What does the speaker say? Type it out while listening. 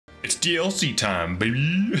It's DLC time,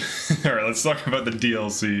 baby! Alright, let's talk about the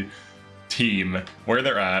DLC team, where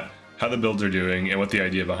they're at, how the builds are doing, and what the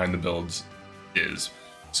idea behind the builds is.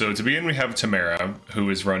 So to begin, we have Tamara,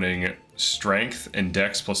 who is running Strength and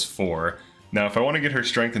Dex plus 4. Now, if I want to get her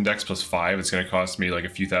Strength and Dex plus 5, it's going to cost me like a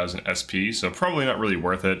few thousand SP, so probably not really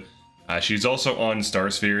worth it. She's also on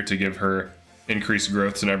Starsphere to give her increased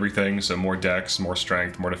growths and everything, so more Dex, more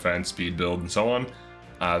Strength, more Defense, Speed build, and so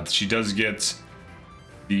on. She does get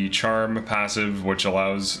the Charm passive, which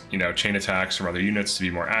allows, you know, chain attacks from other units to be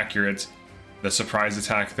more accurate. The surprise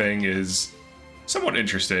attack thing is somewhat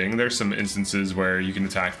interesting. There's some instances where you can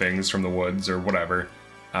attack things from the woods or whatever,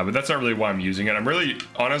 but that's not really why I'm using it.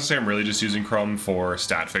 Honestly, I'm really just using Chrom for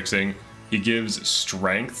stat fixing. He gives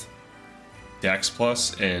Strength, Dex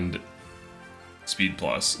plus, and Speed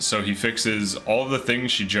plus. So he fixes all of the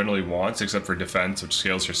things she generally wants except for defense, which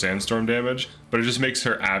scales her sandstorm damage, but it just makes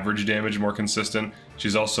her average damage more consistent.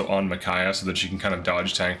 She's also on Micaiah so that she can kind of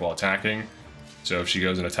dodge tank while attacking. So if she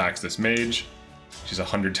goes and attacks this mage, she's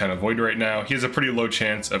 110 avoid right now. He has a pretty low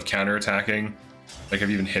chance of counter attacking, like of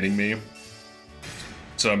even hitting me.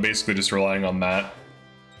 So I'm basically just relying on that.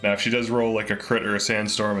 Now if she does roll like a crit or a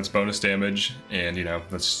sandstorm, it's bonus damage, and you know,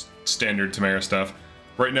 that's standard Tamara stuff.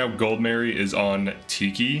 Right now, Gold Mary is on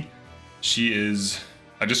Tiki. She is,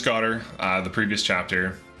 I just got her the previous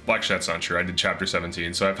chapter. Well, actually, that's not true. I did chapter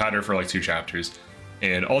 17, so I've had her for like 2 chapters.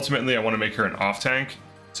 And ultimately, I want to make her an off tank.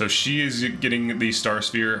 So she is getting the Star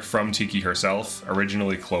Sphere from Tiki herself.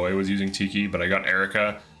 Originally, Chloe was using Tiki, but I got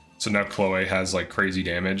Erica. So now Chloe has like crazy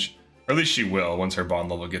damage. Or at least she will once her bond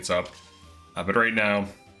level gets up. But right now,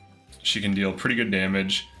 she can deal pretty good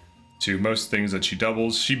damage to most things that she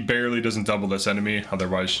doubles. She barely doesn't double this enemy,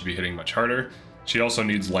 otherwise she'd be hitting much harder. She also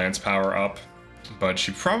needs Lance power up, but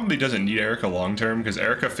she probably doesn't need Erica long term because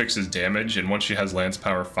Erica fixes damage, and once she has Lance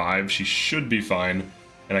power 5, she should be fine,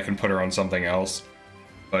 and I can put her on something else.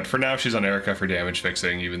 But for now, she's on Erica for damage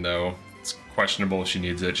fixing, even though it's questionable if she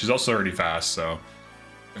needs it. She's also already fast, so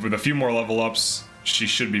with a few more level ups, she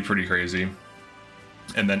should be pretty crazy.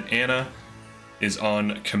 And then Anna is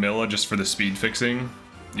on Camilla just for the speed fixing.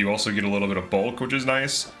 You also get a little bit of bulk, which is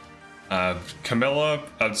nice. Camilla,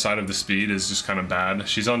 outside of the speed, is just kind of bad.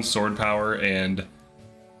 She's on sword power and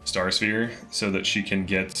Star Sphere, so that she can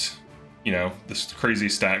get, you know, this crazy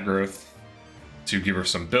stat growth to give her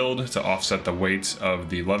some build to offset the weight of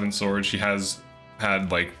the 11 sword. She has had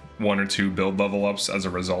like 1 or 2 build level ups as a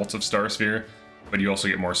result of Star Sphere, but you also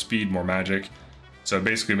get more speed, more magic. So it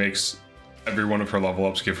basically makes every one of her level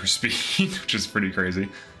ups give her speed, which is pretty crazy.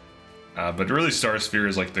 But really, Star Sphere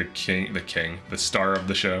is like the star of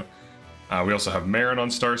the show. We also have Marin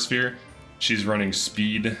on Star Sphere. She's running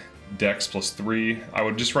Speed, Dex plus 3. I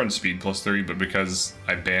would just run Speed plus 3, but because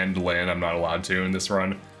I banned Lan, I'm not allowed to in this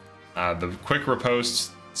run. The quick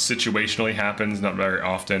riposte situationally happens, not very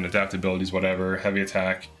often. Adaptabilities, whatever. Heavy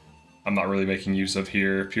attack, I'm not really making use of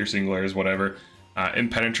here. Piercing glares, whatever.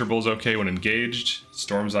 Impenetrable is okay when engaged.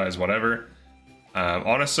 Storm's Eye is whatever.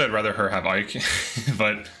 Honestly, I'd rather her have Ike,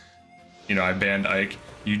 but you know, I banned Ike.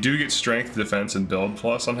 You do get Strength, Defense, and Build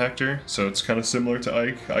plus on Hector, so it's kind of similar to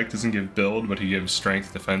Ike. Ike doesn't give Build, but he gives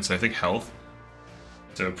Strength, Defense, and I think Health.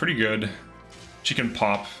 So pretty good. She can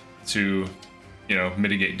pop to, you know,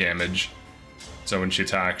 mitigate damage. So when she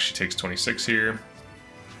attacks, she takes 26 here.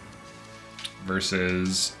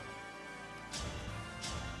 Versus...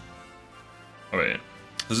 oh wait,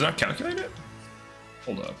 does it not calculate it?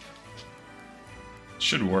 Hold up.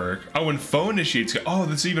 Should work. Oh, when foe initiates, oh,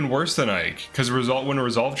 that's even worse than Ike, because when a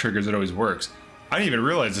resolve triggers, it always works. I didn't even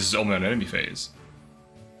realize this is only on enemy phase.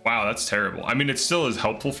 Wow, that's terrible. I mean, it still is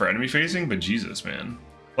helpful for enemy phasing, but Jesus, man.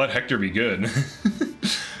 Let Hector be good.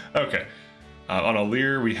 Okay. On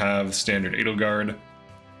Alir, we have standard Edelgard.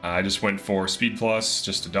 I just went for Speed Plus,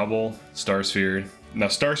 just to double. Star Sphere. Now,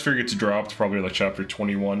 Star Sphere gets dropped probably like chapter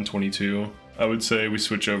 21, 22. I would say we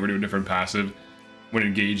switch over to a different passive. When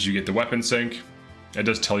engaged, you get the weapon sync. It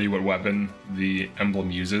does tell you what weapon the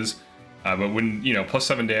emblem uses, but when, you know, plus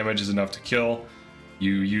 7 damage is enough to kill,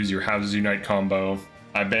 you use your Houses Unite combo.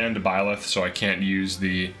 I banned Byleth, so I can't use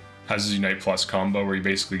the Houses Unite plus combo, where you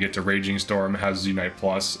basically get to Raging Storm, Houses Unite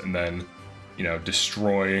plus, and then, you know,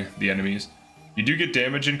 destroy the enemies. You do get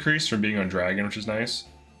damage increase from being on Dragon, which is nice.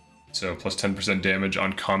 So plus 10% damage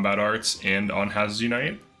on combat arts and on Houses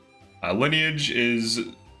Unite. Lineage is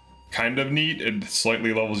kind of neat. It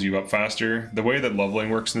slightly levels you up faster. The way that leveling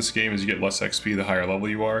works in this game is you get less XP the higher level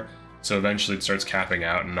you are, so eventually it starts capping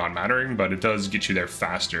out and not mattering, but it does get you there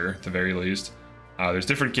faster at the very least. There's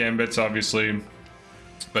different gambits, obviously,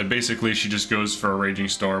 but basically she just goes for a Raging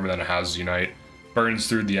Storm and then a Houses Unite, burns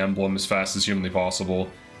through the emblem as fast as humanly possible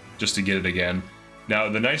just to get it again. Now,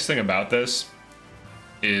 the nice thing about this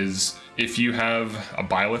is if you have a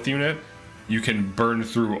Byleth unit, you can burn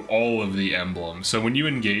through all of the emblems. So when you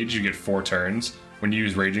engage, you get 4 turns. When you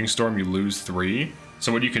use Raging Storm, you lose 3.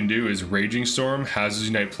 So what you can do is Raging Storm, Hazard's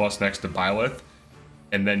Unite Plus next to Byleth,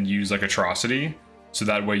 and then use like Atrocity. So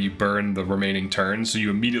that way you burn the remaining turns, so you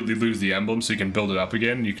immediately lose the emblem, so you can build it up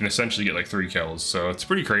again. You can essentially get like 3 kills, so it's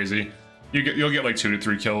pretty crazy. You'll get like 2 to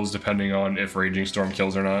 3 kills depending on if Raging Storm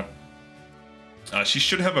kills or not. She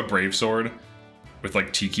should have a Brave Sword with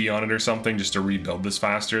like Tiki on it or something just to rebuild this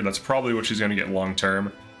faster. That's probably what she's going to get long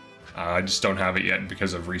term. I just don't have it yet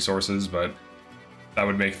because of resources, but that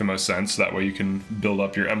would make the most sense. That way you can build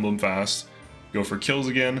up your emblem fast. Go for kills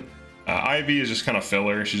again. Ivy is just kind of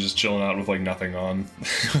filler. She's just chilling out with like nothing on.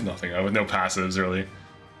 Nothing on, with no passives really.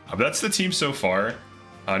 But that's the team so far.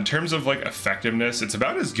 In terms of like effectiveness, it's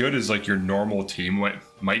about as good as like your normal team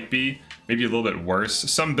might be. Maybe a little bit worse.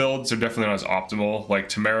 Some builds are definitely not as optimal. Like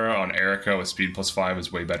Tamara on Erica with speed +5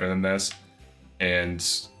 is way better than this. And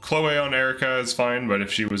Chloe on Erica is fine, but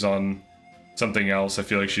if she was on something else, I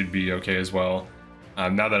feel like she'd be okay as well.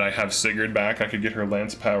 Now that I have Sigurd back, I could get her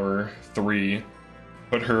Lance Power 3,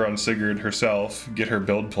 put her on Sigurd herself, get her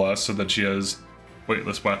build plus so that she has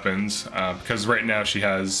weightless weapons. Because right now she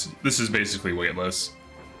has, this is basically weightless.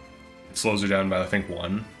 It slows her down by I think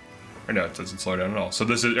 1. Or no, it doesn't slow her down at all. So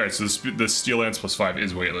this is, alright, so this Steel Lance +5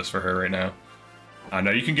 is weightless for her right now. Now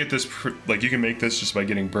you can get this, like you can make this just by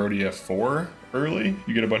getting Brody F4 early.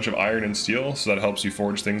 You get a bunch of iron and steel, so that helps you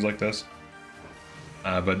forge things like this.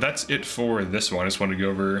 But that's it for this one. I just wanted to go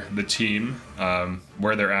over the team,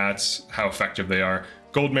 where they're at, how effective they are.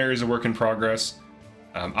 Gold Mary is a work in progress.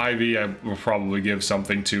 Ivy, I will probably give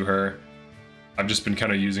something to her. I've just been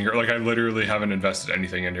kind of using her. Like I literally haven't invested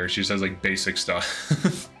anything in her. She just has like basic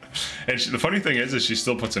stuff. And the funny thing is she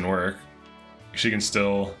still puts in work. She can't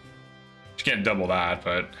double that,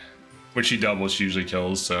 but when she doubles, she usually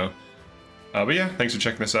kills, so. But yeah, thanks for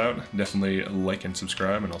checking this out. Definitely like and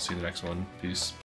subscribe, and I'll see you in the next one. Peace.